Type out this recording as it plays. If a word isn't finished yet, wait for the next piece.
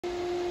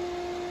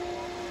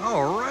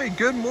All right,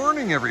 good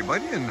morning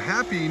everybody and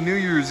happy New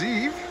Year's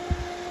Eve.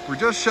 We're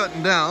just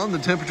shutting down. The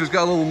temperatures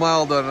got a little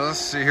mild on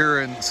us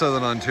here in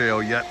Southern Ontario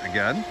yet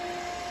again.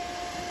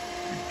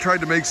 We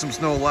tried to make some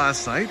snow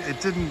last night. It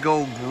didn't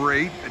go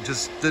great. It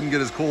just didn't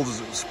get as cold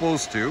as it was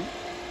supposed to,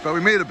 but we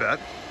made a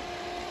bet.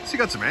 So you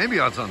got some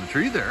ambiance on the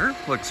tree there.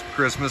 Looks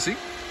Christmassy.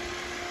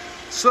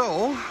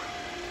 So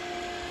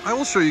I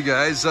will show you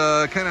guys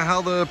kind of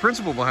how the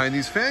principle behind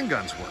these fan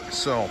guns works.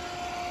 So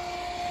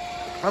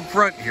up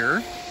front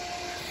here,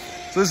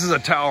 so this is a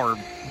tower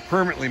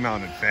permanently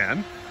mounted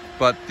fan,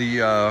 but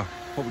the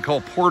what we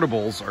call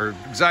portables are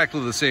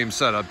exactly the same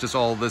setup, just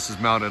all of this is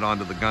mounted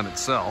onto the gun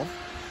itself.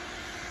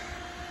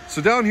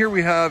 So down here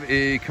we have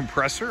a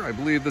compressor. I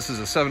believe this is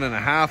a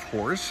 7.5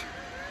 horse.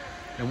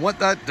 And what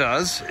that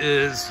does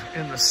is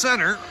in the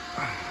center,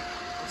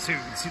 let's see if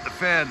you can see the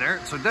fan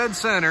there. So dead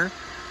center,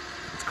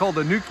 it's called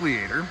a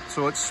nucleator.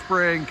 So it's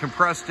spraying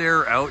compressed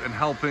air out and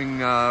helping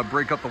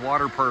break up the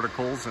water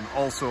particles. And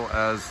also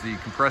as the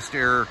compressed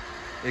air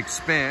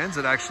expands,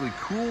 it actually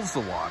cools the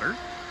water.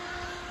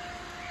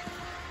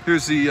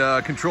 Here's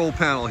the control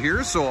panel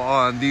here. So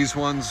on these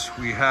ones,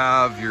 we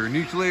have your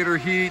nucleator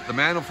heat, the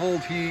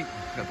manifold heat,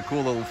 got the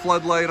cool little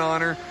floodlight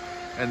on her.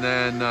 And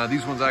then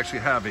these ones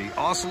actually have a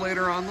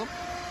oscillator on them.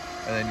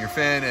 And then your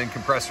fan and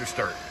compressor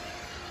start.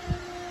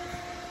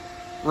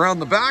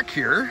 Around the back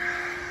here,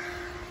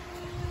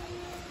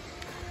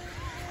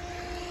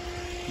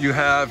 you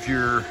have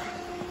your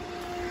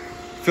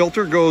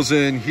filter goes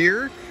in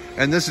here.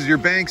 And this is your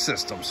bank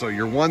system, so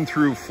you're 1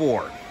 through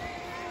 4.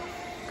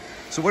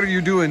 So what are you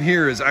doing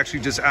here is actually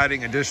just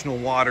adding additional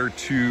water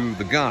to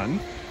the gun.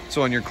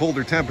 So on your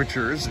colder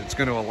temperatures, it's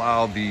going to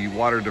allow the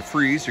water to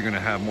freeze. You're going to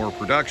have more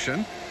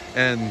production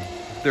and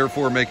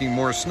therefore making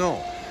more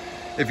snow.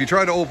 If you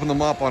try to open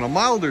them up on a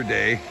milder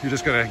day, you're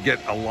just going to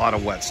get a lot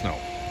of wet snow.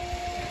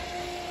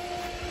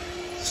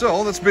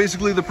 So that's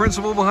basically the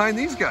principle behind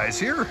these guys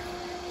here.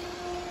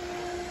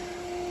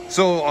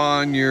 So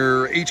on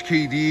your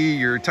HKD,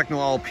 your Techno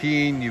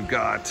Alpine, you've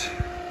got,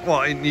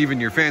 well, and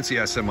even your fancy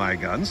SMI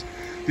guns,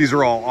 these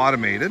are all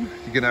automated.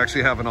 You can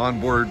actually have an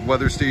onboard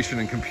weather station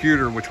and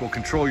computer which will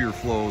control your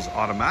flows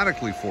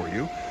automatically for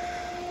you.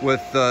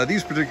 With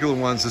these particular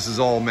ones, this is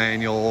all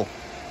manual,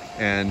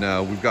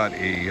 and we've got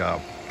a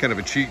kind of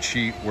a cheat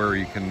sheet where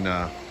you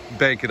can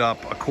bank it up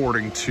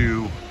according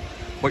to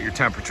what your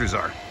temperatures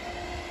are.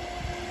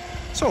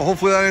 So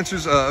hopefully that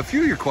answers a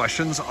few of your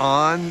questions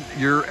on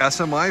your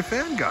SMI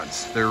fan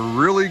guns. They're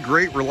really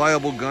great,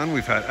 reliable gun.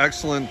 We've had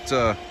excellent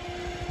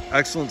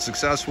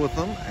success with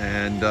them,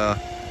 and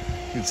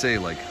you can say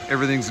like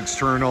everything's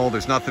external.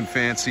 There's nothing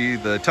fancy.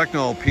 The Techno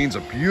Alpine's a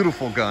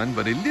beautiful gun,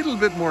 but a little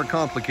bit more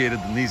complicated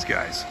than these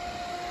guys.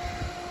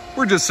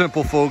 We're just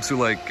simple folks who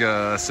like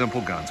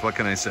simple guns. What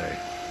can I say?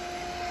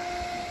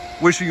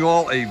 Wishing you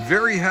all a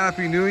very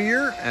happy New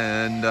Year,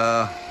 and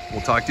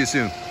we'll talk to you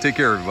soon. Take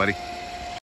care, everybody.